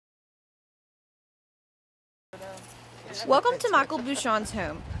Welcome to Michael Bouchillon's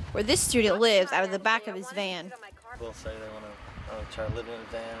home, where this student lives out of the back of his van. People say they want to try living in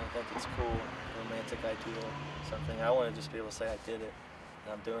a van. I think it's cool, romantic ideal, something. I want to just be able to say I did it,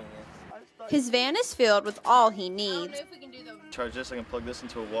 and I'm doing it. His van is filled with all he needs. Charge this, I can plug this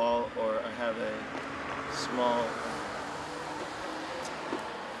into a wall, or I have a small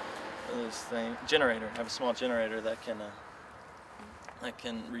generator. I have a small generator that can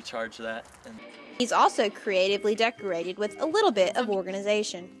recharge that. And He's also creatively decorated with a little bit of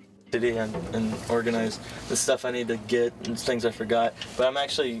organization. And organize the stuff I need to get and things I forgot. But I'm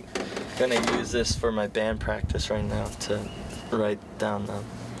actually going to use this for my band practice right now to write down the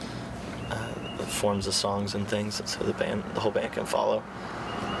forms of songs and things so the whole band can follow.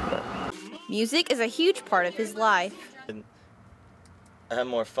 Music is a huge part of his life. I have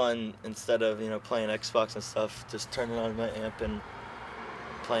more fun instead of playing Xbox and stuff. Just turning on my amp and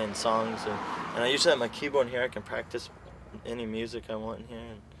playing songs, and I usually have my keyboard in here. I can practice any music I want in here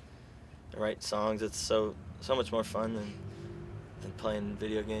and write songs. It's so much more fun than playing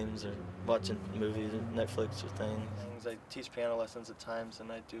video games or watching movies or Netflix or things. I teach piano lessons at times,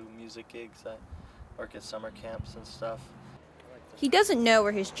 and I do music gigs. I work at summer camps and stuff. He doesn't know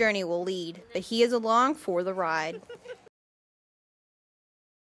where his journey will lead, but he is along for the ride.